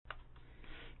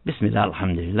Bismillah,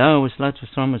 alhamdulillah, wassalatu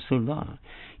wassalamu ala rasulillah.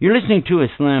 You're listening to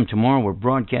Islam Tomorrow. We're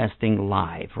broadcasting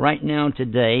live right now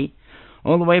today,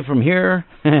 all the way from here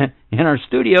in our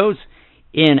studios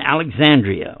in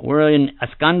Alexandria. We're in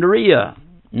Ascandaria.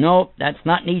 No, that's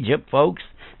not in Egypt, folks.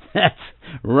 That's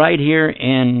right here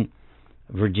in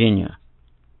Virginia.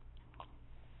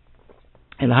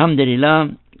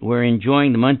 Alhamdulillah, we're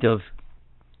enjoying the month of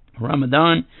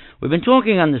Ramadan. We've been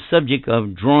talking on the subject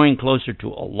of drawing closer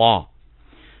to Allah.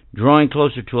 Drawing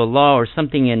closer to Allah, or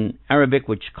something in Arabic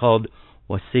which is called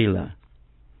Wasila.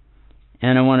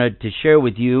 And I wanted to share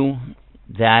with you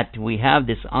that we have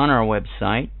this on our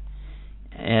website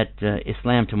at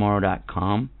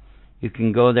islamtomorrow.com. You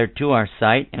can go there to our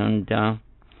site, and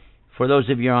for those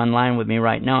of you online with me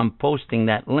right now, I'm posting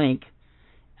that link,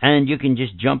 and you can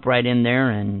just jump right in there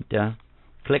and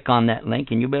click on that link,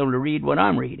 and you'll be able to read what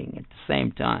I'm reading at the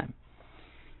same time.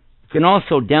 You can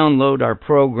also download our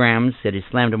programs at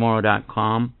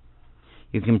islamtomorrow.com.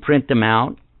 You can print them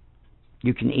out.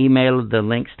 You can email the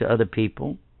links to other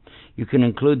people. You can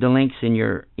include the links in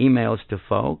your emails to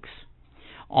folks.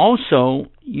 Also,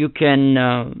 you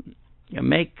can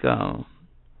make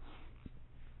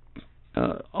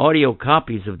audio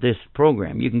copies of this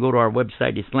program. You can go to our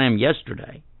website, Islam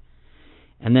Yesterday,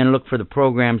 and then look for the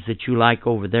programs that you like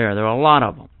over there. There are a lot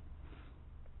of them.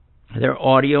 They're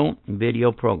audio and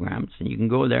video programs, and you can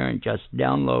go there and just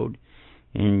download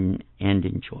and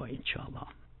enjoy, inshallah.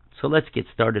 So let's get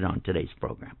started on today's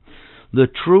program. The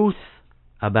truth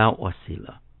about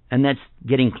Wasila, and that's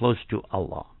getting close to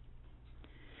Allah.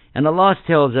 And Allah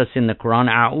tells us in the Quran,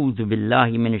 A'udhu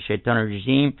billahi minash shaitanir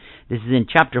rajim. This is in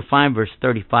chapter 5, verse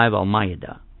 35,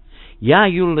 Al-Ma'idah. Ya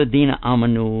ayyuhalladhina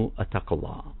amanu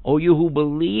attaqullah. O you who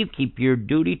believe, keep your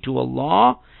duty to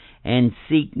Allah and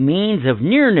seek means of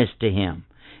nearness to Him,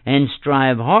 and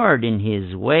strive hard in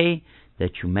His way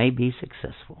that you may be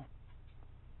successful.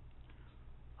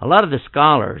 A lot of the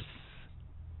scholars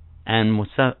and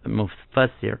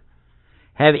mufassir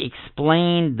have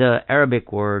explained the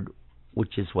Arabic word,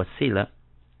 which is wasila,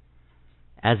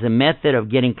 as a method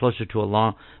of getting closer to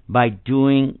Allah by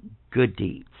doing good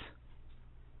deeds.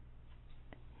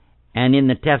 And in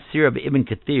the tafsir of Ibn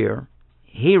Kathir,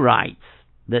 he writes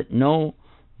that no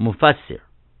mufassir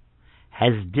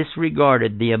has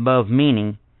disregarded the above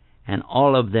meaning, and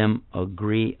all of them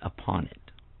agree upon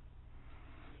it.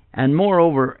 And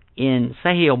moreover, in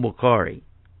Sahih al-Bukhari,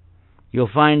 you'll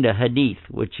find a hadith,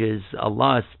 which is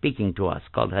Allah speaking to us,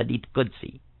 called Hadith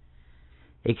Qudsi.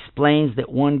 Explains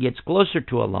that one gets closer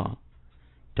to Allah,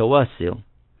 tawassul,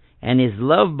 and is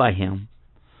loved by Him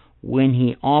when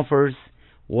he offers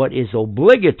what is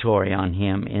obligatory on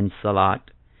him in salat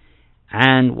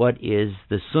and what is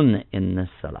the sunnah in the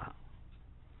salah.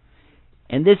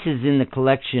 And this is in the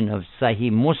collection of Sahih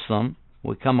Muslim.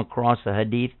 We come across a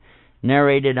hadith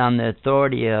narrated on the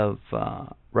authority of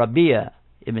Rabi'a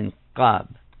ibn Qab,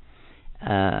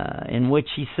 in which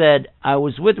he said, I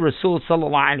was with Rasul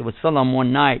sallallahu alaihi wasallam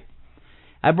one night.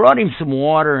 I brought him some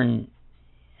water,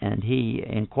 and he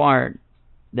inquired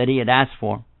that he had asked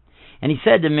for. And he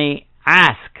said to me,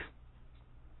 ask,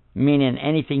 meaning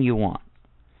anything you want.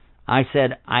 I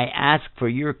said, I ask for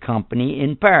your company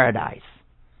in paradise.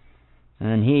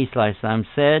 And he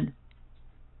said,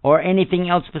 or anything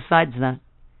else besides that?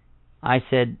 I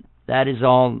said, that is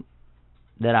all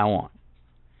that I want.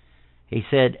 He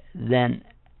said, then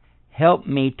help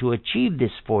me to achieve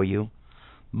this for you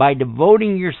by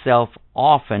devoting yourself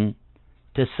often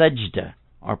to sajda,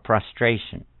 or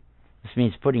prostration. This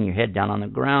means putting your head down on the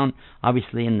ground,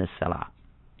 obviously in the salah.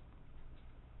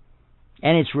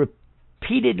 And it's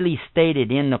repeatedly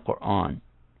stated in the Quran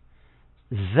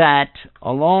that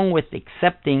along with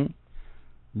accepting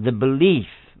the belief,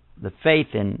 the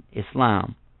faith in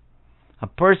Islam, a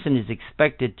person is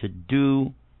expected to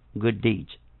do good deeds.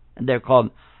 And they're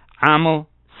called amal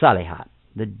salihat,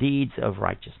 the deeds of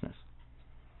righteousness.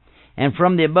 And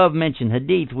from the above mentioned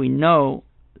hadith, we know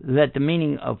that the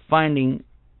meaning of finding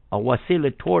a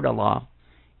wasila toward Allah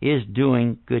is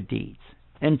doing good deeds.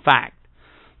 In fact,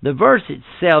 the verse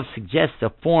itself suggests a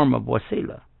form of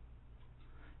wasila,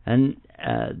 and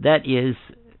that is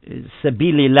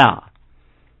sabilillah,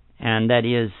 and that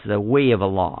is the way of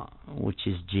Allah, which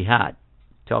is jihad,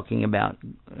 talking about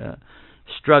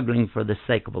struggling for the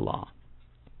sake of Allah.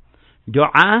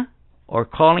 Dua, or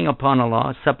calling upon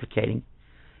Allah, supplicating,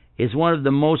 is one of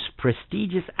the most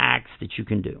prestigious acts that you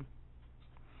can do.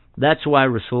 That's why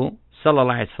Rasul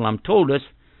sallallahu alaihi wasallam told us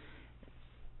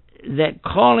that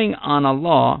calling on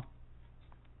Allah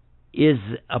is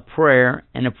a prayer,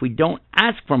 and if we don't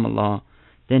ask from Allah,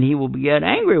 then He will get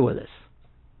angry with us.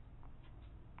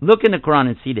 Look in the Quran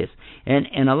and see this.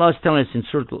 And Allah is telling us in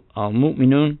Surah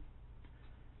Al-Mu'minun,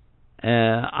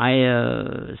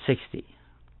 Ayah 60.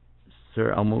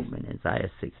 Surah Al-Mu'min is Ayah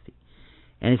 60.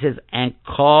 And it says, and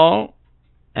call,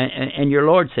 and your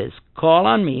Lord says, call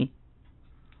on me,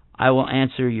 I will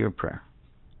answer your prayer.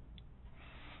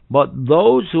 But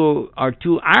those who are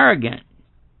too arrogant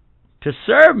to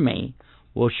serve me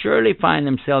will surely find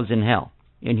themselves in hell,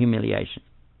 in humiliation.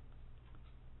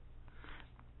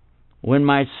 When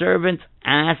my servants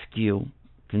ask you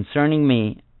concerning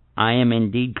me, I am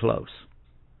indeed close.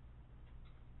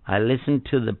 I listen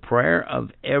to the prayer of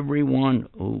everyone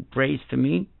who prays to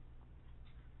me,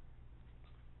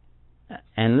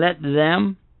 and let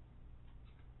them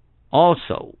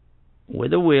also,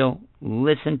 with a will,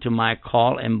 listen to my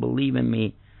call and believe in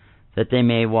me, that they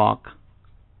may walk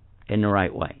in the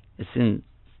right way. It's in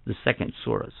the second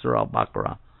surah, Surah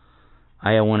Al-Baqarah,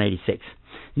 Ayah 186.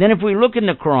 Then if we look in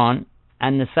the Quran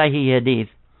and the Sahih Hadith,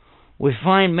 we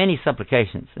find many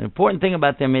supplications. The important thing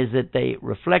about them is that they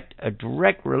reflect a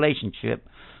direct relationship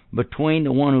between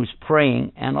the one who's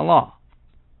praying and Allah.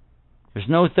 There's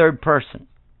no third person.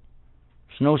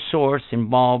 There's no source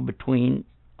involved between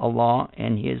Allah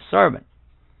and His servant.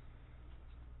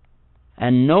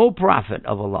 And no prophet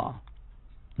of Allah,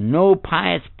 no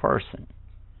pious person,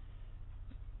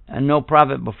 and no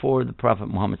prophet before the Prophet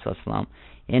Muhammad ﷺ,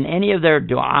 in any of their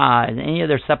dua, in any of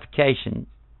their supplication,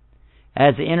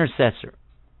 as the intercessor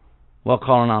while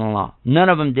calling on Allah. None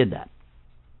of them did that.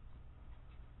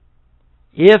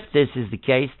 If this is the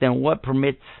case, then what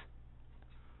permits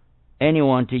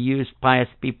anyone to use pious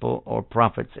people or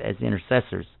prophets as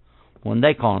intercessors when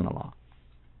they call on Allah?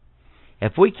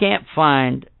 If we can't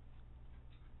find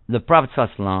the Prophet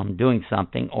ﷺ doing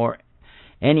something, or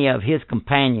any of his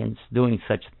companions doing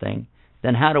such a thing,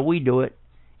 then how do we do it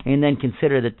and then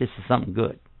consider that this is something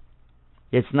good?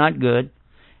 It's not good.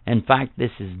 In fact,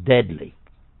 this is deadly.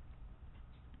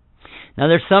 Now,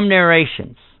 there's some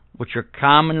narrations which are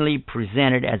commonly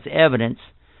presented as evidence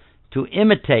to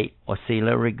imitate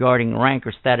Wasila regarding rank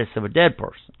or status of a dead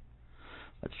person.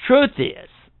 But the truth is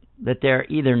that they're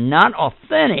either not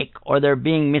authentic or they're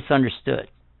being misunderstood.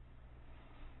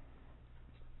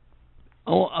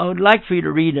 I would like for you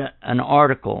to read an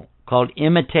article called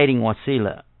Imitating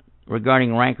Wasila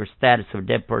regarding rank or status of a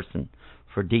dead person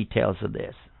for details of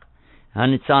this.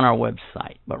 And it's on our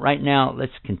website. But right now,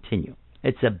 let's continue.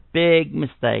 It's a big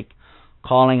mistake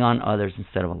calling on others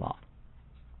instead of Allah.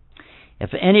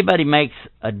 If anybody makes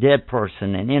a dead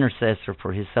person an intercessor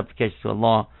for his supplication to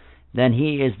Allah, then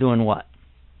he is doing what?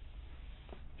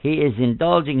 He is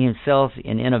indulging himself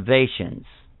in innovations,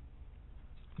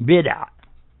 bid'ah,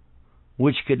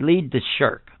 which could lead to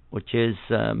shirk, which is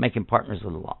making partners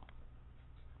with Allah.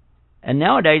 And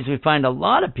nowadays we find a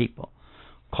lot of people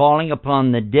calling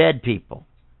upon the dead people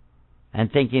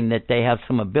and thinking that they have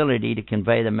some ability to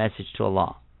convey the message to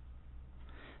Allah.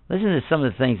 Listen to some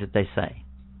of the things that they say.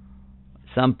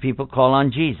 Some people call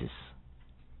on Jesus.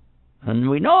 And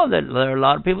we know that there are a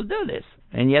lot of people who do this.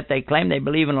 And yet they claim they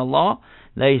believe in Allah.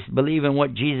 They believe in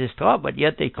what Jesus taught, but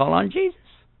yet they call on Jesus.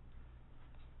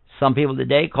 Some people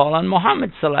today call on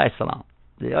Muhammad sallallahu alaihi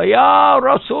wasallam. Ya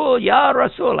Rasul, Ya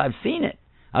Rasul. I've seen it.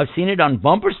 I've seen it on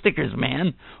bumper stickers,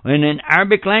 man, and in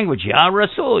Arabic language, Ya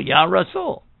Rasul, Ya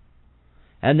Rasul.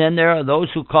 And then there are those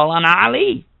who call on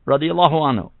Ali, radiallahu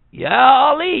anhu.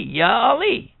 Ya Ali, Ya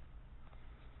Ali.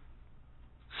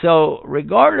 So,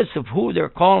 regardless of who they're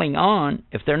calling on,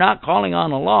 if they're not calling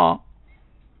on Allah,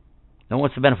 then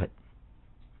what's the benefit?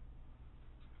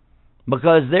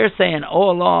 Because they're saying, oh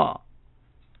Allah,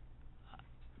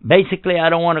 basically I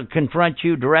don't want to confront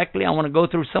you directly, I want to go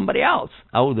through somebody else.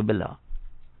 A'udhu billah.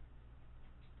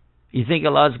 You think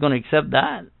Allah is going to accept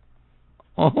that?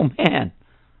 Oh man,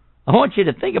 I want you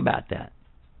to think about that.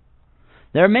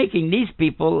 They're making these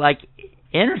people like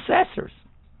intercessors,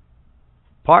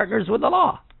 partners with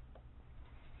Allah.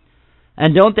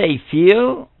 And don't they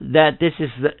feel that this is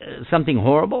something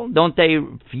horrible? Don't they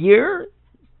fear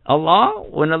Allah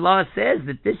when Allah says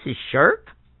that this is shirk?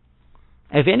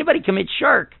 If anybody commits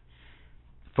shirk,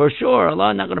 for sure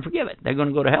Allah is not going to forgive it. They're going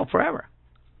to go to hell forever.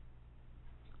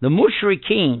 The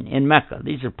mushrikeen in Mecca,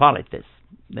 these are polytheists.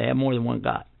 They have more than one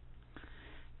God.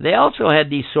 They also had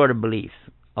these sort of beliefs.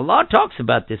 Allah talks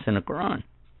about this in the Quran.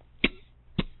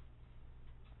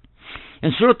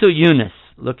 In Surah Yunus,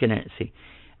 looking at it, see,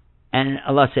 and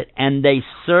Allah said, and they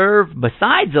serve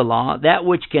besides Allah that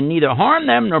which can neither harm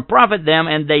them nor profit them,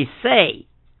 and they say,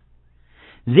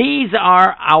 these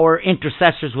are our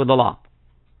intercessors with Allah.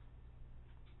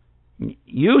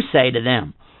 You say to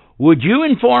them, would you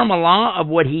inform Allah of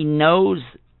what He knows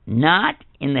not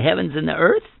in the heavens and the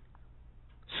earth?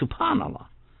 Subhanallah.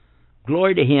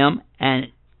 Glory to him, and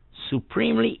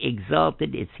supremely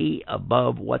exalted is he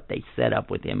above what they set up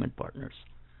with him and partners.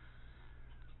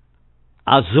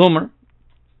 Az-Zumar,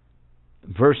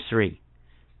 verse 3.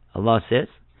 Allah says,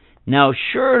 now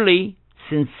surely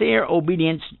sincere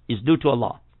obedience is due to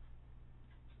Allah.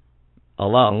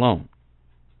 Allah alone.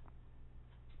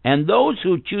 And those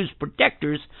who choose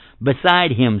protectors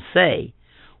beside him say,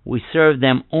 we serve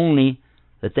them only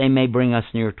that they may bring us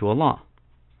near to Allah.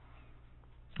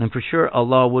 And for sure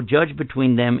Allah will judge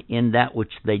between them in that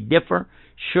which they differ.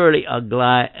 Surely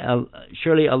Allah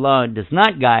does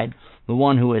not guide the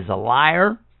one who is a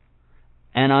liar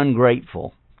and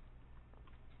ungrateful.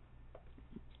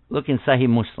 Look in Sahih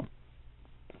Muslim.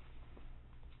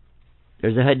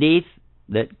 There's a hadith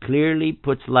that clearly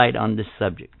puts light on this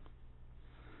subject.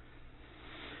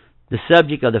 The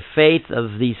subject of the faith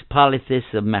of these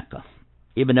polytheists of Mecca.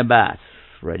 Ibn Abbas,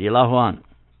 radiallahu anhu,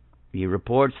 he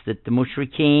reports that the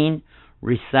mushrikeen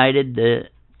recited the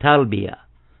talbiyah.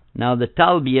 Now the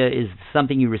talbiyah is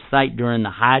something you recite during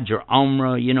the Hajj or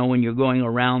Umrah, when you're going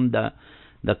around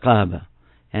the Kaaba.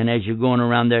 And as you're going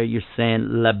around there, you're saying,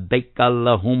 Labbaik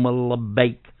Allahumma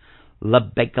labbaik,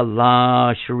 Labbaik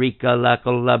la sharika laka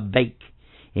labbaik,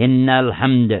 Innal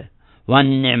hamda, wa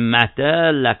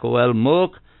ni'mata laka wal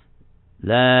mulk,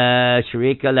 La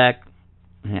sharika lak.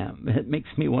 Yeah, it makes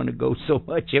me want to go so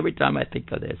much every time I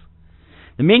think of this.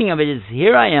 The meaning of it is,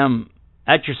 here I am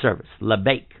at your service,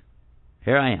 labbaik.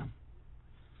 Here I am.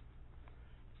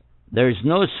 There's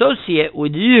no associate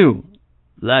with you,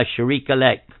 la sharika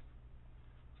lak.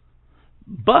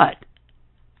 But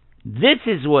this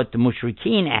is what the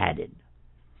mushrikeen added.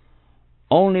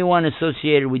 Only one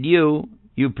associated with you,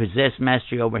 you possess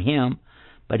mastery over him,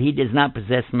 but he does not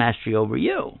possess mastery over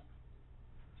you.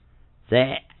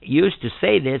 They used to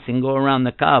say this and go around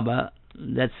the Kaaba.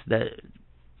 That's the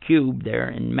cube there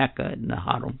in Mecca, in the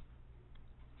Haram.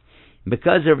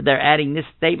 Because of their adding this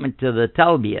statement to the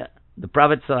Talbiyah, the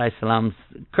Prophet ﷺ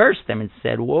cursed them and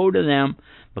said, woe to them,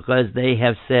 because they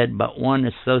have said, but one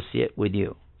associate with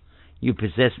you. You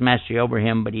possess mastery over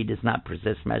him, but he does not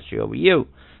possess mastery over you.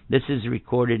 This is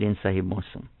recorded in Sahih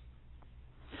Muslim.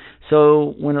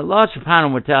 So when Allah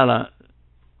subhanahu wa ta'ala,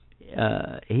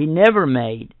 he never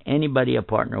made anybody a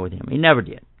partner with him. He never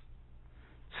did.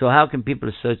 So how can people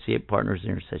associate partners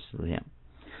and intercessors with him?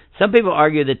 Some people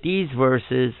argue that these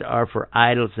verses are for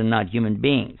idols and not human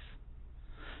beings.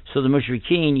 So the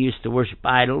mushrikeen used to worship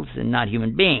idols and not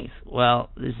human beings. Well,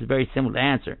 this is very simple to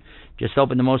answer. Just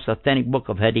open the most authentic book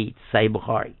of Hadith, Sahih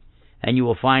Bukhari, and you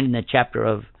will find in the chapter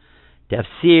of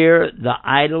Tafsir, the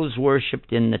idols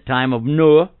worshipped in the time of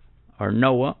Noah,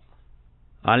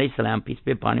 alayhi salam, peace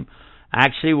be upon him,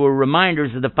 actually were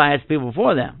reminders of the pious people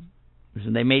before them.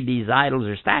 So they made these idols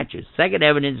or statues. Second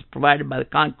evidence is provided by the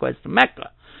conquest of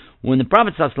Mecca. When the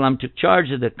Prophet ﷺ took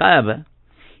charge of the Kaaba,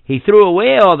 he threw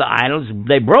away all the idols.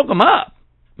 They broke them up.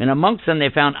 And amongst them they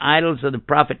found idols of the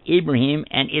Prophet Ibrahim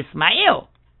and Ismail.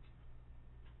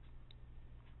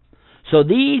 So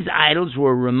these idols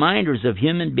were reminders of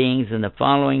human beings, and the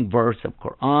following verse of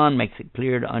Quran makes it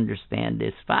clear to understand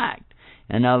this fact.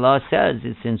 And Allah says,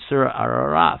 it's in Surah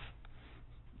Al-Araf,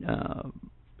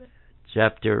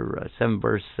 chapter 7,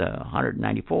 verse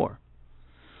 194.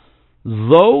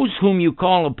 Those whom you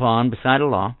call upon beside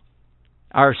Allah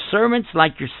are servants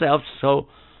like yourself, so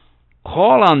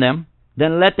call on them,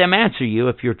 then let them answer you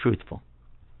if you're truthful.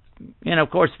 And of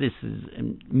course this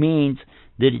means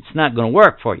that it's not going to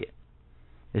work for you.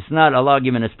 It's not Allah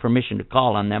giving us permission to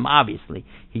call on them, obviously.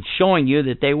 He's showing you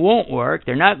that they won't work,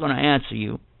 they're not going to answer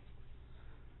you.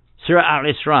 Surah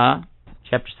Al-Isra,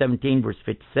 chapter 17, verse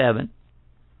 57,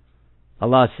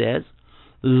 Allah says,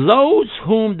 those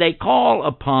whom they call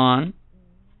upon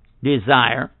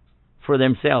desire for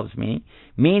themselves,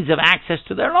 means of access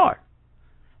to their Lord,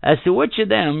 as to which of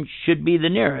them should be the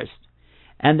nearest,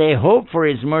 and they hope for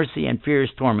his mercy and fear his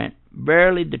torment.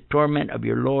 Verily the torment of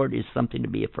your Lord is something to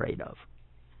be afraid of.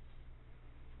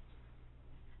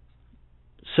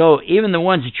 So even the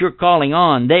ones that you're calling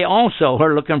on, they also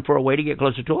are looking for a way to get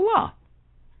closer to Allah.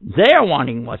 They are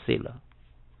wanting wasila.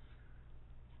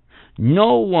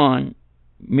 No one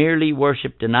merely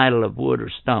worshipped an idol of wood or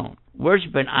stone.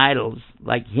 Worshipping idols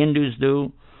like Hindus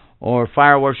do, or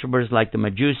fire worshippers like the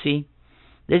Majusi,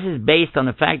 this is based on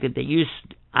the fact that they used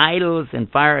idols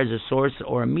and fire as a source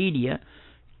or a media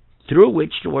through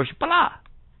which to worship Allah.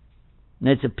 And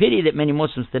it's a pity that many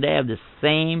Muslims today have the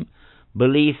same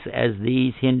beliefs as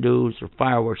these Hindus or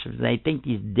fire worshippers. They think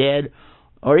these dead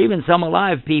or even some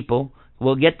alive people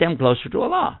will get them closer to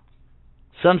Allah.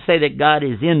 Some say that God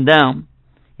is in them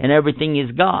and everything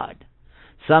is God.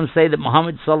 Some say that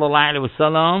Muhammad sallallahu alaihi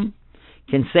wasallam,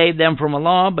 can save them from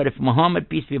Allah, but if Muhammad,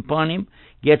 peace be upon him,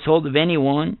 gets hold of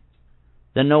anyone,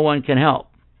 then no one can help.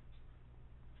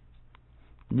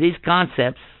 These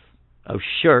concepts of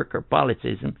shirk or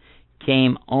polytheism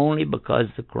came only because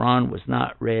the Quran was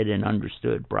not read and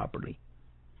understood properly.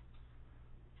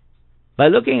 By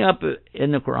looking up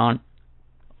in the Quran,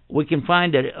 we can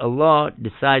find that Allah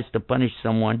decides to punish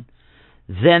someone,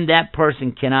 then that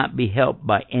person cannot be helped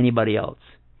by anybody else.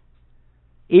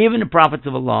 Even the prophets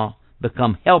of Allah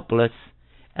become helpless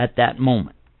at that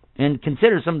moment. And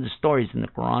consider some of the stories in the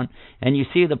Quran, and you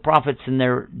see the prophets in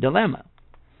their dilemma.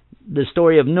 The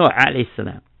story of Noah alayhi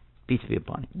salam, peace be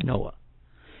upon him, Noah.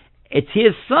 It's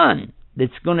his son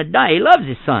that's going to die. He loves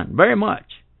his son very much.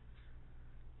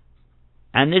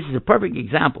 And this is a perfect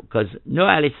example, because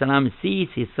Noah alayhi salam sees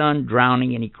his son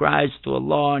drowning, and he cries to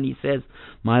Allah, and he says,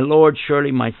 "My Lord,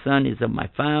 surely my son is of my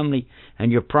family,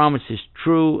 and your promise is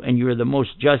true, and you are the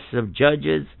most just of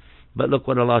judges." But look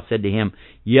what Allah said to him,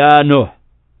 "Ya Noah,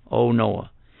 O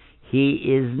Noah, he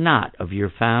is not of your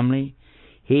family.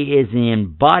 He is the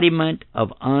embodiment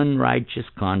of unrighteous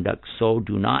conduct, so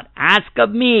do not ask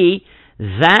of me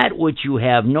that which you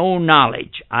have no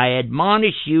knowledge. I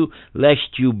admonish you,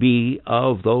 lest you be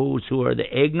of those who are the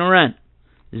ignorant."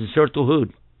 This is Surah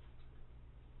Hud.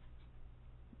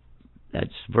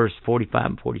 That's verse 45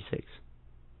 and 46.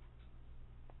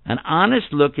 An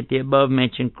honest look at the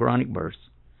above-mentioned Quranic verse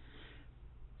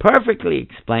perfectly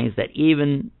explains that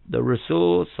even the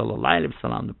Rasul, sallallahu alaihi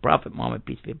wasallam, the Prophet Muhammad,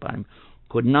 peace be upon him,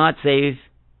 could not save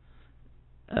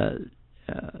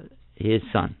his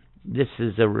son. This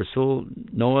is a Rasul.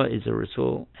 Noah is a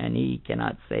Rasul, and he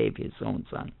cannot save his own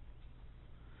son.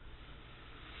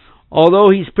 Although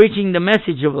he's preaching the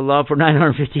message of Allah for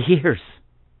 950 years.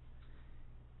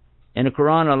 In the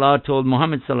Quran, Allah told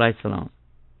Muhammad sallallahu alaihi wasallam,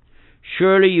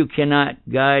 "Surely you cannot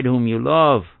guide whom you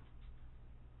love,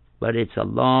 but it's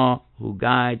Allah who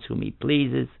guides whom He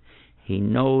pleases. He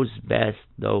knows best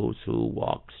those who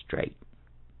walk straight."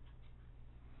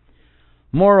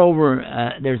 Moreover,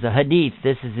 there's a hadith.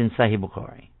 This is in Sahih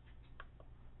Bukhari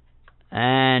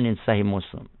and in Sahih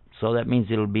Muslim. So that means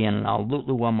it'll be in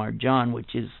Al-Lu'lu wa Marjan,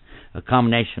 which is a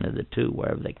combination of the two.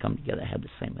 Wherever they come together, have the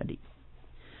same hadith.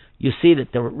 You see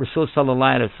that the Rasul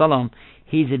sallallahu alaihi wasallam,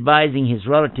 he's advising his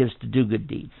relatives to do good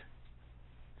deeds.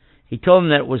 He told them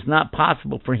that it was not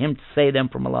possible for him to save them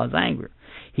from Allah's anger.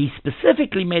 He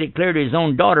specifically made it clear to his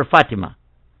own daughter Fatima,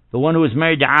 the one who was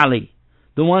married to Ali,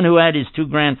 the one who had his two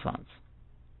grandsons,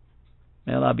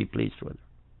 may Allah be pleased with her,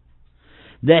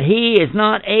 that he is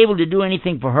not able to do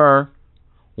anything for her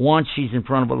once she's in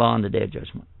front of Allah on the Day of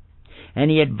Judgment. And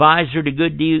he advised her to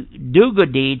do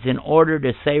good deeds in order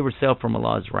to save herself from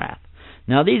Allah's wrath.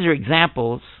 Now these are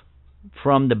examples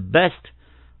from the best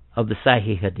of the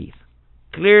Sahih Hadith,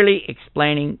 clearly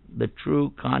explaining the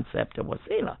true concept of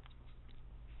Wasila.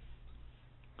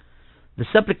 The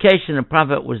supplication of the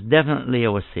Prophet was definitely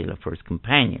a Wasila for his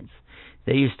companions.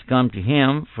 They used to come to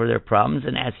him for their problems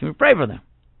and ask him to pray for them.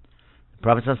 The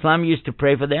Prophet ﷺ used to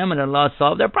pray for them, and Allah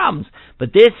solved their problems.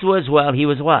 But this was while he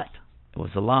was what? He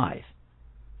was alive.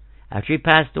 After he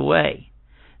passed away,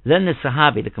 then the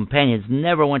Sahabi, the companions,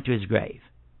 never went to his grave.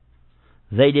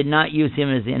 They did not use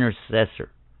him as the intercessor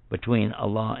between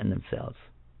Allah and themselves.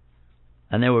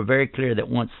 And they were very clear that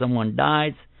once someone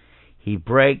dies, he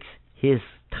breaks his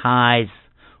ties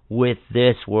with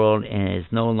this world and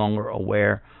is no longer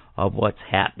aware of what's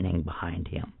happening behind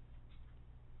him.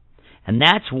 And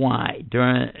that's why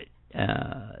during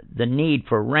the need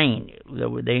for rain,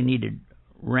 they needed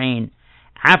rain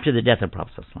after the death of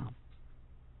Prophet ﷺ.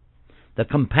 The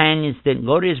companions didn't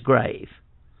go to his grave,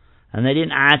 and they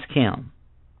didn't ask him.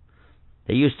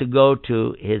 They used to go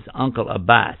to his uncle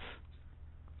Abbas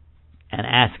and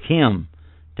ask him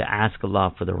to ask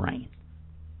Allah for the rain.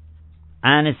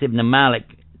 Anas ibn Malik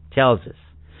tells us,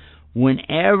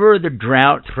 whenever the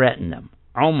drought threatened them,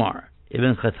 Umar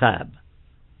ibn Khattab,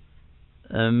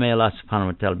 may Allah subhanahu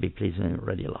wa ta'ala be pleased with him,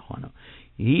 radiallahu anhu,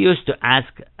 he used to ask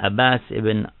Abbas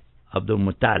ibn Abdul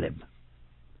Muttalib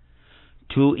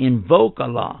to invoke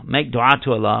Allah, make dua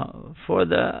to Allah for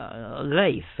the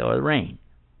ghayth or the rain.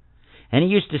 And he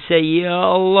used to say, Ya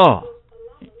Allah,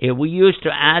 if we used to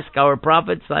ask our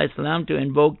Prophet ﷺ to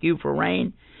invoke you for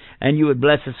rain, and you would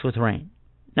bless us with rain.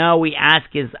 Now we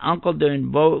ask his uncle to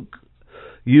invoke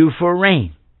you for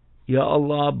rain. Ya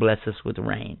Allah, bless us with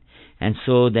rain. And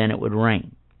so then it would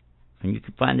rain. And you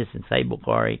can find this in Sahih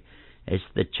Bukhari. It's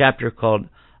the chapter called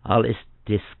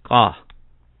Al-Istisqa,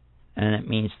 and it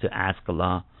means to ask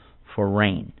Allah for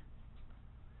rain.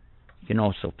 You can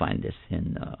also find this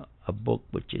in a book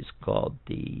which is called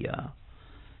the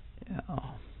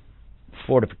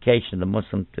Fortification of the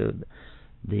Muslim to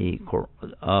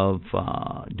du'as,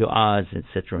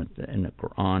 etc. in the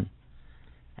Quran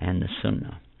and the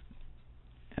Sunnah.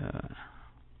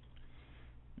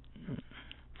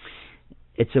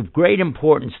 It's of great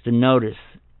importance to notice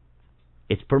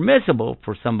it's permissible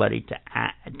for somebody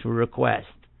to request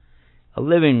a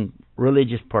living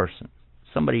religious person,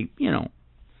 somebody,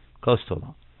 close to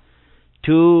Allah,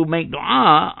 to make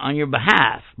dua on your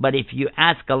behalf. But if you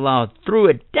ask Allah through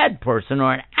a dead person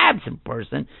or an absent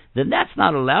person, then that's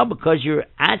not allowed, because you're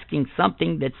asking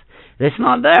something that's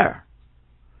not there.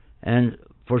 And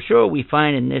for sure we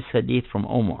find in this hadith from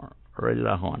Omar,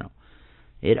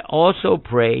 it also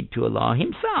prayed to Allah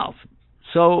himself.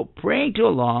 So praying to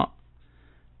Allah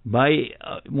by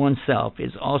oneself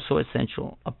is also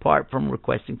essential, apart from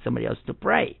requesting somebody else to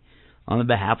pray on the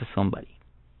behalf of somebody.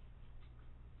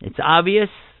 It's obvious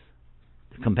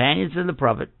the companions of the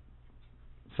Prophet,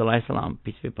 sallallahu alaihi wasallam,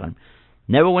 peace be upon him,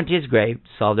 never went to his grave to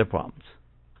solve their problems.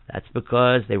 That's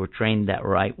because they were trained that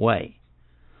right way.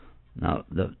 Now,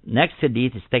 the next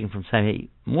hadith is taken from Sahih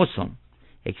Muslim,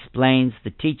 explains the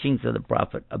teachings of the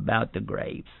Prophet about the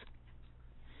graves.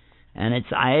 And it's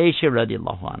Aisha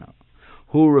radiallahu anha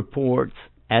who reports,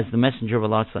 as the Messenger of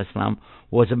Allah sallallahu alaihi wasallam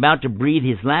was about to breathe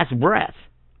his last breath,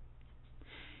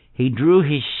 he drew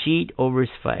his sheet over his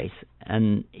face,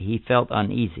 and he felt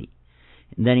uneasy.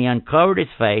 And then he uncovered his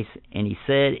face, and he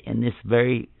said in this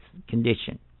very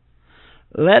condition,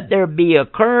 "Let there be a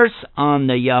curse on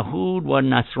the Yahud wa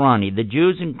Nasrani, the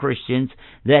Jews and Christians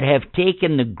that have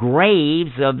taken the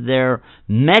graves of their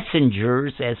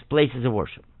messengers as places of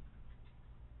worship."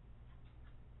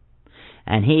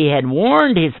 And he had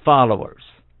warned his followers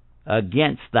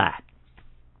against that,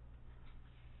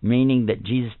 meaning that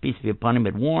Jesus, peace be upon him,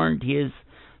 had warned his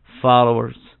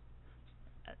followers,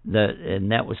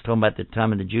 and that was talking about the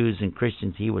time of the Jews and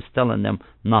Christians. He was telling them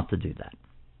not to do that.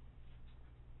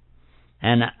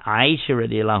 And Aisha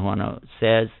radiallahu anha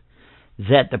says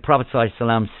that the Prophet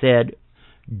ﷺ said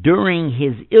during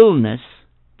his illness,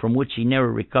 from which he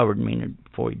never recovered, meaning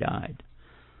before he died,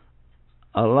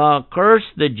 Allah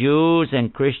cursed the Jews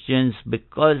and Christians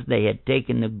because they had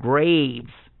taken the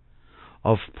graves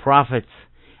of prophets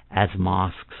as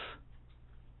mosques.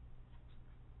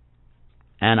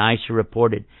 And Aisha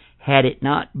reported, had it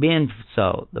not been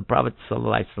so, the Prophet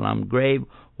ﷺ grave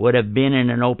would have been in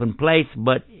an open place,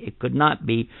 but it could not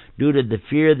be due to the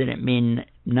fear that it may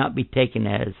not be taken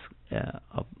as a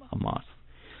mosque.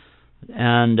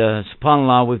 And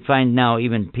subhanAllah, we find now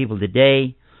even people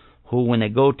today who, when they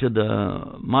go to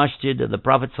the masjid of the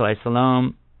Prophet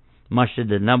ﷺ,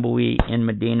 Masjid al-Nabawi in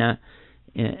Medina,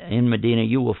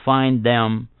 you will find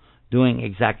them doing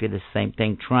exactly the same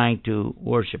thing, trying to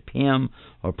worship him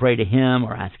or pray to him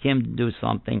or ask him to do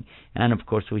something. And of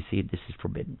course we see this is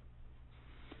forbidden.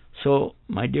 So,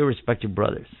 my dear respected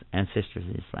brothers and sisters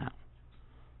in Islam,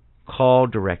 call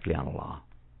directly on Allah.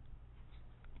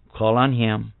 Call on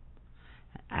him,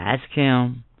 ask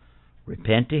him,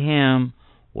 repent to him,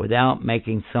 without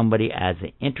making somebody as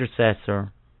an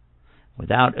intercessor,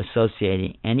 without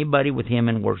associating anybody with him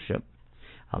in worship.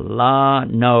 Allah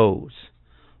knows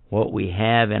what we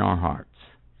have in our hearts,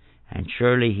 and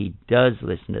surely he does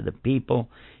listen to the people,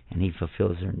 and he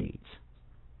fulfills their needs.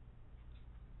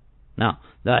 Now,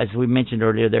 as we mentioned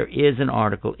earlier, there is an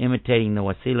article imitating the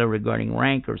Wasila regarding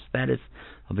rank or status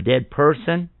of a dead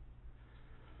person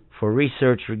for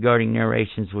research regarding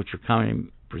narrations which are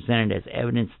commonly presented as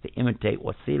evidence to imitate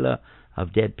Wasila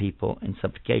of dead people in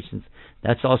supplications.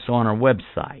 That's also on our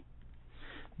website.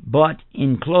 But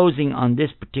in closing on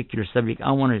this particular subject,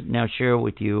 I want to now share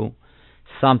with you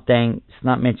something. It's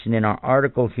not mentioned in our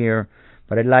article here,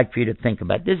 but I'd like for you to think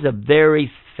about. This is a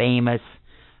very famous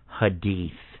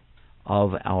hadith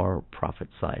of our Prophet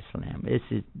ﷺ.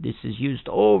 This is used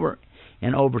over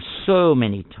and over so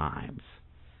many times.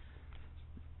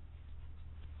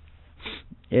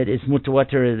 It is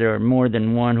mutawatir. There are more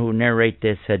than one who narrate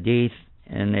this hadith,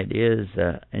 and it is,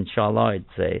 inshallah,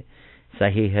 it's a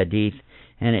sahih hadith.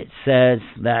 And it says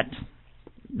that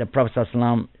the Prophet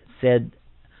ﷺ said,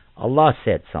 Allah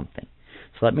said something.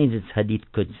 So that means it's hadith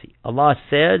Qudsi. Allah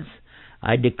says,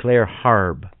 I declare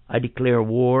harb, I declare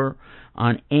war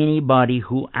on anybody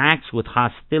who acts with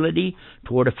hostility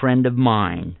toward a friend of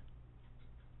mine.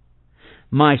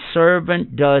 My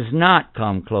servant does not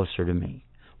come closer to me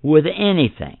with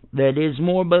anything that is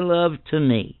more beloved to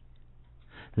me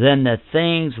than the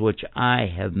things which I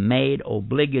have made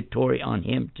obligatory on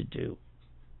him to do,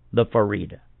 the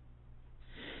farida.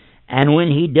 And when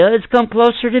he does come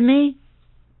closer to me,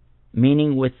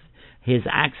 meaning with his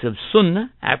acts of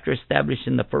sunnah after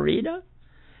establishing the farida,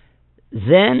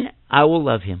 then I will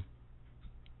love him.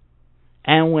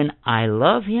 And when I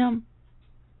love him,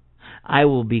 I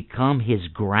will become his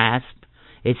grasp.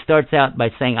 It starts out by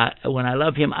saying, when I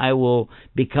love him, I will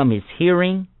become his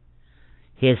hearing,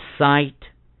 his sight,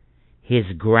 his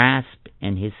grasp,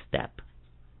 and his step.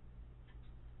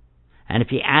 And if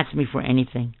he asks me for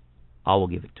anything, I will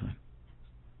give it to him.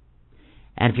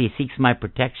 And if he seeks my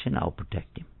protection, I'll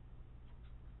protect him.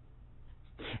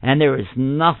 And there is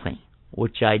nothing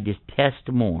which I detest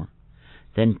more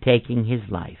than taking his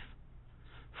life,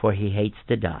 for he hates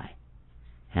to die,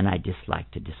 and I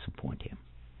dislike to disappoint him.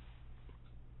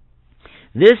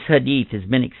 This hadith has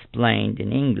been explained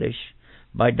in English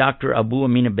by Dr. Abu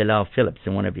Amina Bilal Phillips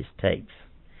in one of his tapes.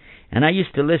 And I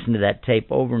used to listen to that tape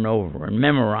over and over and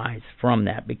memorize from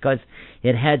that because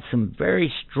it had some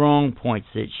very strong points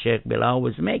that Sheikh Bilal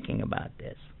was making about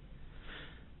this.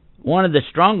 One of the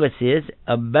strongest is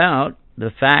about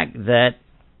the fact that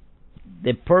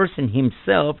the person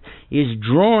himself is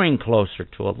drawing closer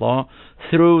to Allah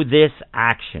through this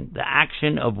action. The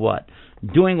action of what?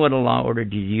 Doing what Allah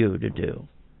ordered you to do,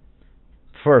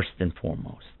 first and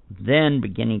foremost. Then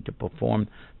beginning to perform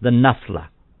the nafla,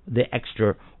 the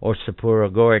extra or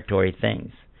supererogatory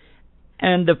things.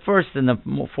 And the first and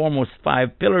the foremost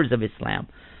 5 pillars of Islam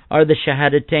are the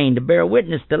shahadatain, to bear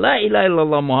witness to La ilaha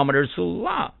illallah Muhammad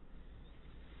Rasulullah.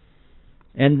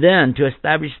 And then to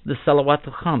establish the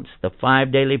salawatul khams, the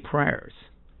 5 daily prayers,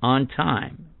 on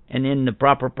time and in the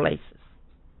proper places.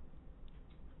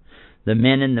 The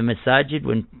men in the masajid,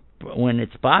 when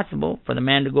it's possible for the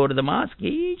man to go to the mosque,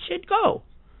 he should go.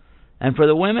 And for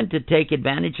the women to take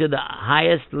advantage of the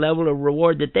highest level of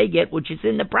reward that they get, which is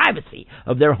in the privacy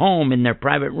of their home, in their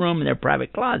private room, in their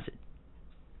private closet.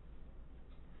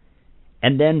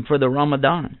 And then for the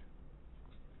Ramadan,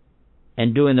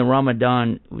 and doing the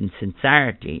Ramadan in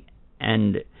sincerity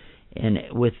and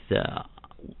with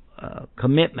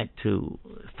commitment to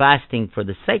fasting for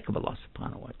the sake of Allah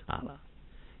subhanahu wa ta'ala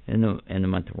in the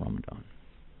month of Ramadan.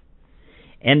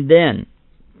 And then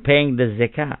paying the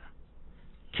zakah,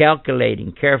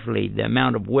 calculating carefully the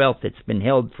amount of wealth that's been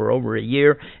held for over a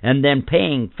year, and then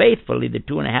paying faithfully the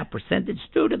 2.5% that's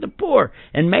due to the poor,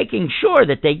 and making sure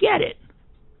that they get it.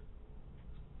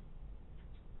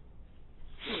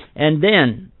 And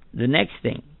then the next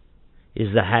thing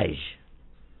is the Hajj.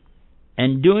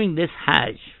 And doing this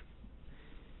Hajj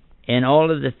and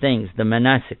all of the things, the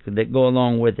manasik that go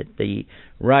along with it, the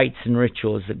rites and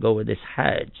rituals that go with this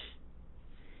Hajj,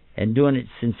 and doing it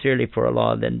sincerely for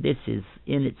Allah, then this is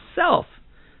in itself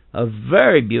a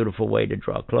very beautiful way to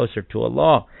draw closer to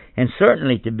Allah, and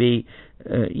certainly to be,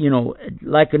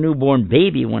 like a newborn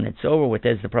baby when it's over with,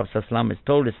 as the Prophet ﷺ has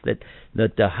told us that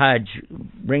the Hajj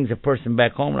brings a person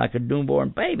back home like a newborn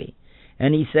baby.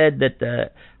 And he said that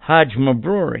the Hajj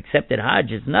Mabrur, accepted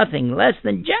Hajj, is nothing less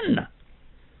than Jannah.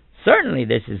 Certainly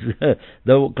this is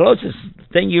the closest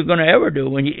thing you're going to ever do.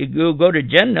 When you go to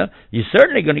Jannah, you're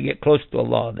certainly going to get close to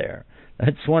Allah there.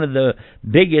 That's one of the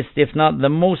biggest, if not the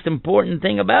most important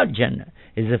thing about Jannah,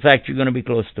 is the fact you're going to be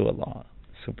close to Allah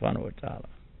subhanahu wa ta'ala.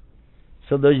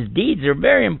 So those deeds are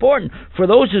very important. For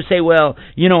those who say, well,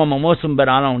 I'm a Muslim, but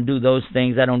I don't do those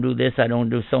things, I don't do this, I don't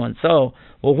do so and so.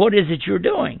 Well, what is it you're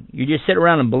doing? You just sit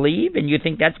around and believe, and you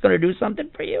think that's going to do something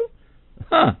for you?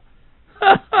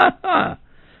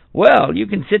 Well, you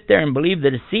can sit there and believe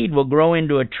that a seed will grow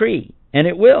into a tree, and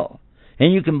it will.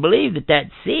 And you can believe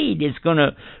that seed is going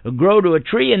to grow to a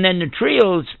tree, and then the tree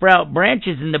will sprout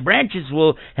branches, and the branches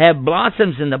will have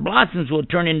blossoms, and the blossoms will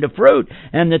turn into fruit,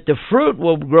 and that the fruit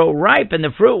will grow ripe, and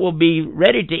the fruit will be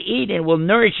ready to eat and will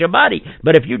nourish your body.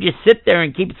 But if you just sit there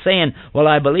and keep saying, well,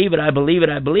 I believe it, I believe it,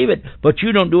 I believe it, but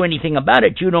you don't do anything about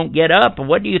it, you don't get up,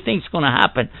 what do you think is going to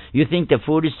happen? You think the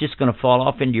food is just going to fall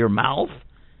off into your mouth?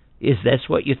 Is that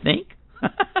what you think?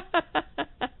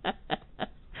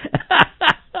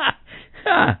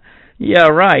 Yeah,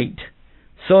 right.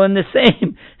 So in the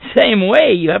same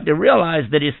way, you have to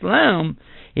realize that Islam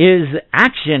is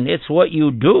action. It's what you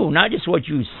do, not just what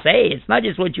you say. It's not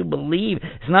just what you believe.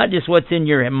 It's not just what's in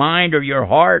your mind or your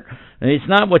heart. It's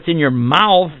not what's in your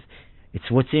mouth. It's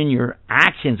what's in your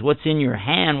actions, what's in your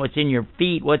hand, what's in your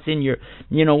feet, what's in your,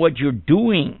 what you're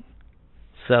doing.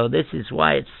 So this is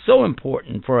why it's so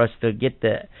important for us to get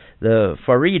the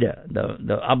farida,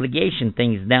 the obligation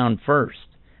things down first.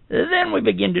 Then we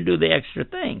begin to do the extra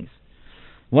things.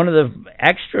 One of the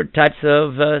extra types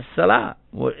of salah.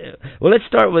 Well, let's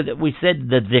start with, we said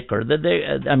the dhikr, the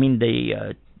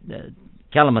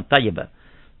kalima tayyibah,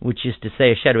 which is to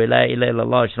say, ashhadu la ilaha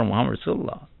illallah, ashhadu Muhammad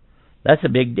Rasulullah. That's a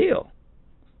big deal.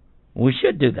 We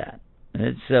should do that.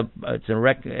 It's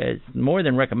more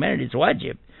than recommended. It's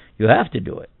wajib. You have to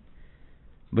do it.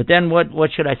 But then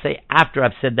what should I say after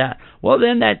I've said that? Well,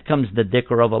 then that comes the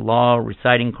dhikr of Allah,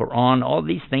 reciting Quran, all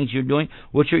these things you're doing,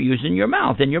 which are using your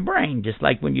mouth and your brain, just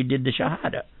like when you did the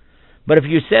shahada. But if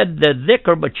you said the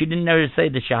dhikr, but you didn't ever say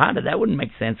the shahada, that wouldn't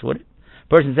make sense, would it?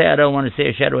 Person say, I don't want to say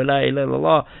Ashhadu la ilaha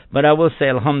illallah, but I will say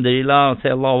Alhamdulillah, I'll say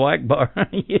Allahu Akbar.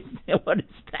 You say, what is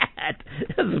that?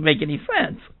 It doesn't make any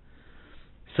sense.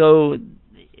 So,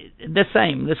 the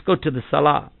same. Let's go to the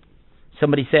salah.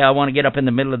 Somebody say, I want to get up in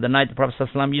the middle of the night. The Prophet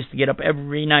ﷺ used to get up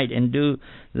every night and do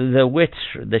the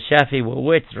witr, the shafi wal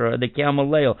witr, or the qiyam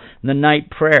al-layl, the night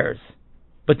prayers.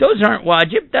 But those aren't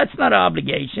wajib. That's not an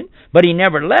obligation. But he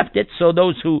never left it. So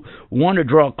those who want to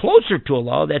draw closer to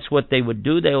Allah, that's what they would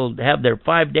do. They'll have their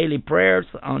 5 daily prayers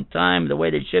on time, the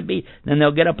way they should be. Then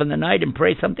they'll get up in the night and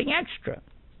pray something extra.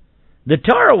 The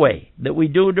Tarawih that we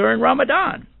do during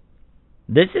Ramadan.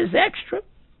 This is extra.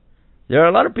 There are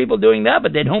a lot of people doing that,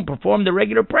 but they don't perform the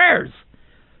regular prayers.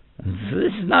 So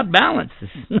this is not balanced. This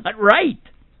is not right.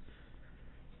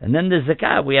 And then the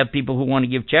zakah. We have people who want to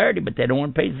give charity, but they don't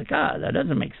want to pay zakah. That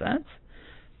doesn't make sense.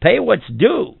 Pay what's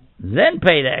due, then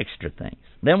pay the extra things.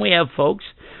 Then we have folks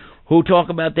who talk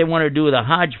about they want to do the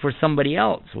Hajj for somebody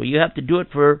else. Well, you have to do it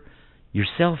for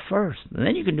yourself first, and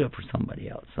then you can do it for somebody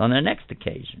else on the next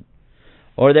occasion.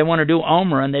 Or they want to do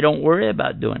Umrah, and they don't worry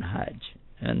about doing Hajj.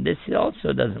 And this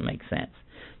also doesn't make sense.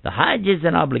 The Hajj is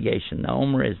an obligation. The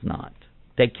Umrah is not.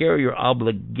 Take care of your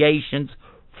obligations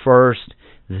first,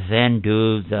 then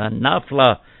do the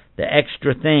nafla, the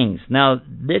extra things. Now,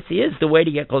 this is the way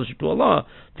to get closer to Allah,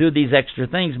 through these extra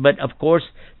things. But, of course,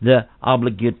 the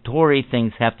obligatory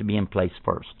things have to be in place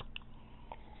first.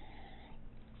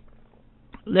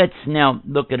 Let's now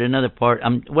look at another part.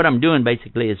 What I'm doing,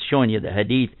 basically, is showing you the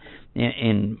hadith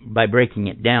by breaking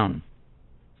it down.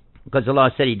 Because Allah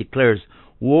said He declares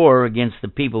war against the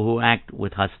people who act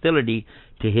with hostility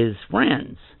to His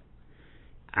friends.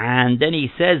 And then He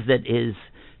says that His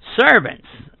servants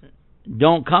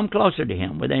don't come closer to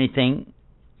Him with anything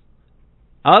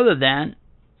other than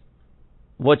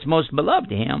what's most beloved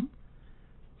to Him,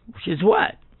 which is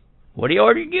what? What He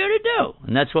ordered you to do.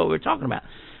 And that's what we're talking about.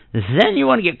 Then you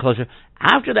want to get closer.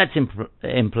 After that's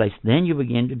in place, then you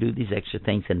begin to do these extra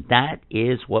things, and that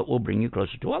is what will bring you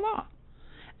closer to Allah.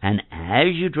 And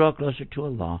as you draw closer to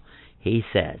Allah, He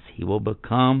says He will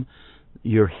become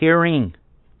your hearing,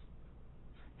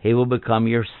 He will become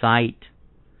your sight,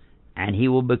 and He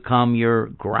will become your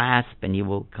grasp, and He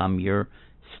will become your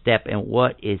step. And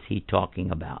what is He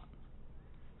talking about?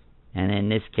 And in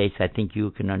this case, I think you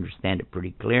can understand it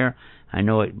pretty clear. I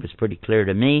know it was pretty clear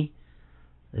to me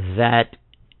that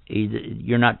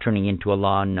you're not turning into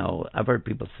Allah. No, I've heard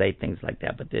people say things like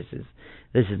that, but this is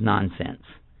nonsense.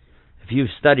 If you've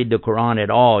studied the Quran at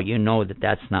all, you know that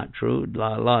that's not true.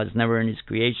 Allah is never in His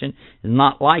creation. Is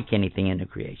not like anything in the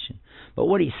creation. But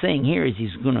what He's saying here is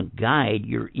He's going to guide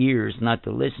your ears not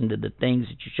to listen to the things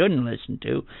that you shouldn't listen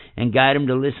to, and guide them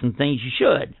to listen to things you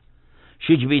should.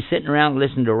 Should you be sitting around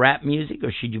listening to rap music,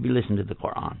 or should you be listening to the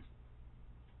Quran?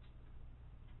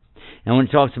 And when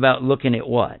it talks about looking at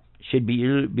what? Should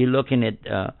you be looking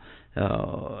at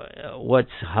what's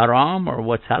haram or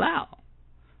what's halal?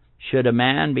 Should a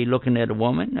man be looking at a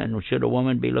woman, and should a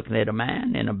woman be looking at a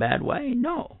man in a bad way?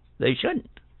 No, they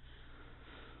shouldn't.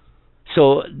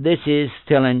 So this is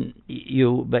telling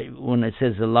you, but when it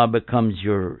says Allah becomes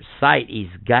your sight, He's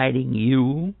guiding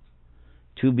you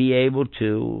to be able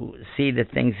to see the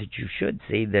things that you should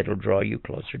see that will draw you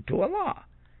closer to Allah.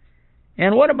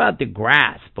 And what about the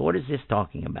grasp? What is this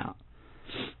talking about?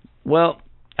 Well,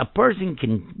 a person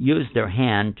can use their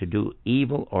hand to do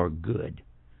evil or good.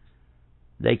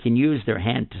 They can use their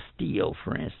hand to steal,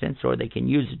 for instance, or they can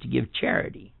use it to give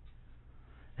charity.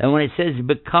 And when it says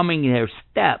becoming their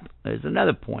step, there's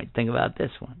another point. Think about this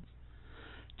one.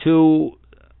 To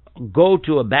go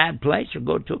to a bad place or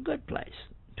go to a good place.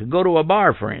 To go to a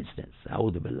bar, for instance,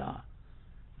 a'udhu billah,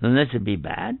 then this would be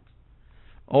bad.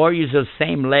 Or use those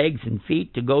same legs and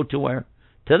feet to go to where?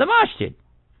 To the masjid.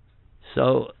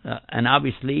 So, and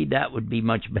obviously that would be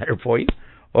much better for you.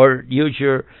 Or use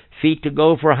your feet to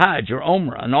go for Hajj or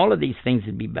Umrah, and all of these things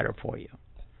would be better for you.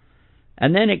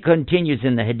 And then it continues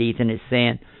in the hadith, and it's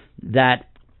saying that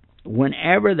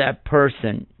whenever that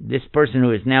person, this person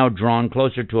who is now drawn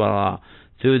closer to Allah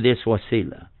through this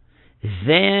wasila,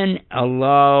 then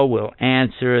Allah will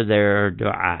answer their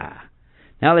dua.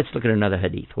 Now let's look at another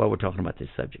hadith while we're talking about this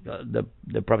subject.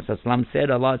 The Prophet ﷺ said,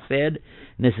 Allah said,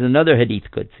 and this is another hadith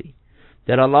Qudsi,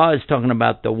 that Allah is talking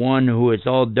about the one who is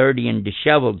all dirty and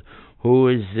disheveled, who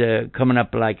is coming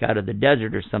up like out of the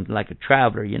desert or something, like a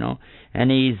traveler, and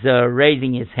he's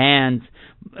raising his hands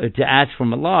to ask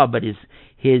from Allah, but his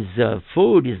his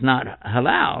food is not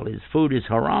halal. His food is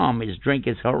haram. His drink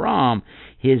is haram.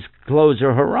 His clothes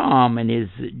are haram, and his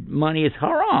money is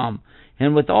haram.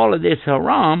 And with all of this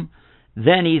haram,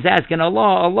 then he's asking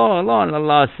Allah, and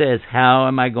Allah says, how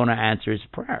am I going to answer his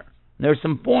prayer? There are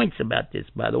some points about this,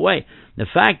 by the way. The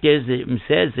fact is, it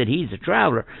says that he's a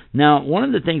traveler. Now, one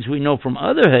of the things we know from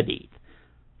other hadith,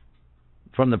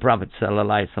 from the Prophet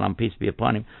ﷺ, peace be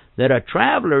upon him, that a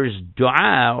traveler's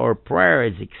dua or prayer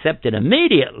is accepted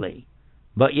immediately.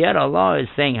 But yet Allah is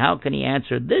saying, how can he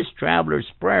answer this traveler's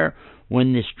prayer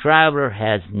when this traveler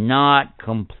has not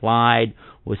complied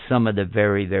with some of the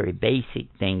very, very basic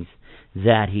things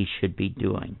that he should be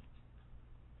doing?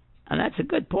 And that's a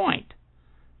good point.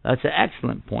 That's an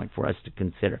excellent point for us to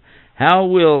consider. How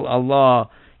will Allah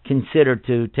consider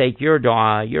to take your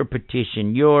dua, your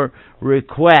petition, your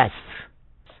request,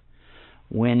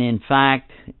 when in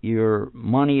fact your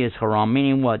money is haram?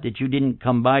 Meaning what? That you didn't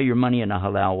come by your money in a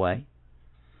halal way.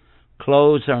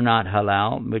 Clothes are not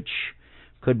halal, which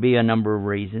could be a number of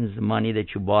reasons. The money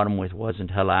that you bought them with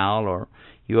wasn't halal, or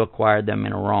you acquired them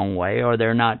in a wrong way, or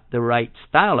they're not the right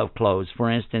style of clothes. For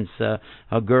instance,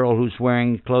 a girl who's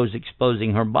wearing clothes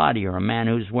exposing her body, or a man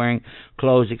who's wearing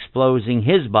clothes exposing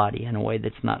his body in a way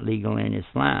that's not legal in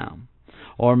Islam.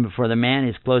 Or for the man,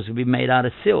 his clothes could be made out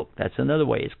of silk. That's another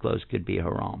way his clothes could be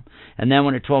haram. And then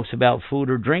when it talks about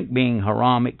food or drink being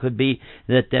haram, it could be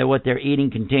that what they're eating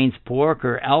contains pork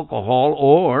or alcohol,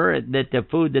 or that the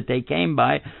food that they came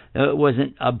by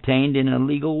wasn't obtained in a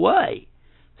legal way.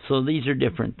 So these are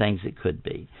different things it could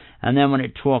be. And then when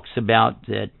it talks about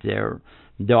that their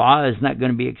dua is not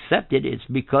going to be accepted, it's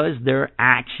because their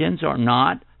actions are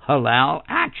not halal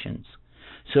actions.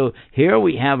 So here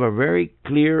we have a very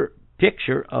clear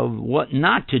picture of what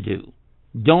not to do.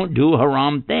 Don't do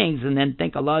haram things and then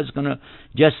think Allah is going to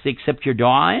just accept your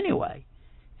dua anyway.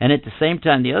 And at the same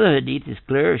time, the other hadith is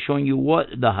clear, showing you what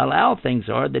the halal things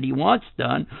are that he wants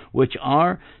done, which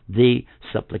are the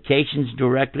supplications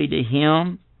directly to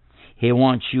him. He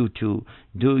wants you to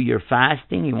do your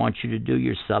fasting. He wants you to do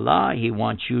your salah. He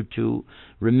wants you to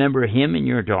remember him in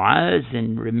your du'as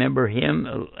and remember him,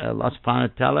 Allah subhanahu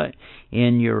wa ta'ala,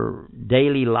 in your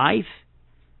daily life.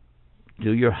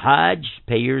 Do your hajj,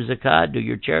 pay your zakat, do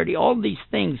your charity, all these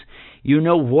things. You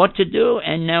know what to do,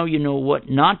 and now you know what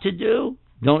not to do.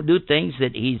 Don't do things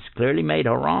that he's clearly made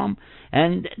haram.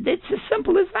 And it's as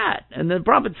simple as that. And the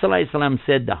Prophet ﷺ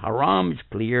said the haram is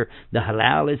clear, the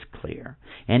halal is clear.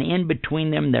 And in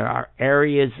between them there are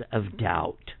areas of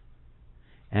doubt.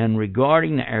 And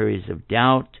regarding the areas of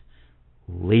doubt,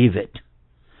 leave it.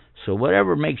 So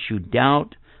whatever makes you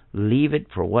doubt, leave it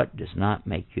for what does not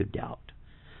make you doubt.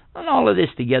 And all of this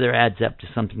together adds up to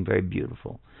something very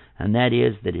beautiful. And that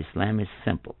is that Islam is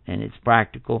simple, and it's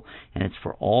practical, and it's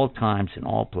for all times and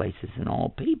all places and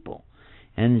all people.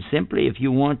 And simply, if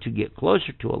you want to get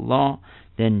closer to Allah,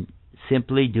 then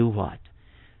simply do what?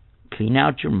 Clean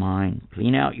out your mind,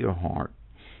 clean out your heart,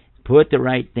 put the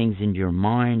right things into your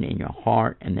mind and your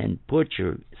heart, and then put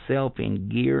yourself in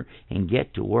gear and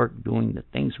get to work doing the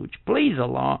things which please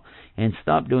Allah, and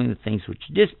stop doing the things which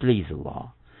displease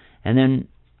Allah. And then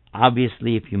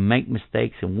obviously, if you make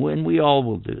mistakes, and when we all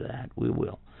will do that, we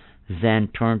will, then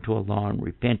turn to Allah and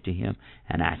repent to Him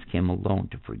and ask Him alone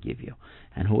to forgive you.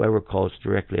 And whoever calls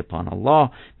directly upon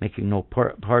Allah, making no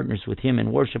partners with Him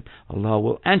in worship, Allah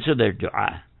will answer their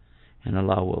dua, and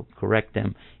Allah will correct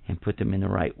them and put them in the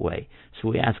right way. So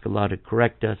we ask Allah to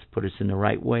correct us, put us in the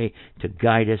right way, to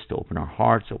guide us, to open our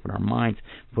hearts, open our minds,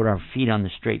 put our feet on the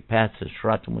straight path to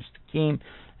Sirat al-Mustaqim,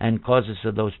 and cause us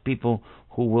of those people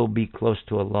who will be close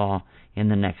to Allah in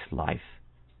the next life.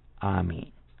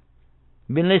 Ameen.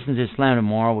 We've been listening to Islam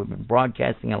Tomorrow. We've been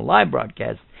broadcasting a live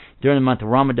broadcast during the month of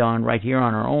Ramadan right here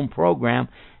on our own program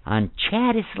on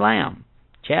Chat Islam,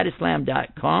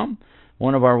 chatislam.com,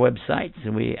 one of our websites.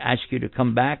 And we ask you to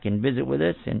come back and visit with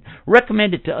us and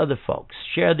recommend it to other folks.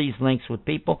 Share these links with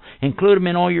people. Include them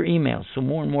in all your emails so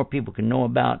more and more people can know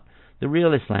about the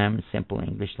real Islam in simple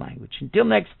English language. Until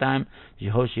next time,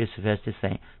 your host Yusuf has to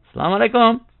say, Assalamu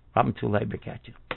alaikum, rahmatullahi wa barakatuh.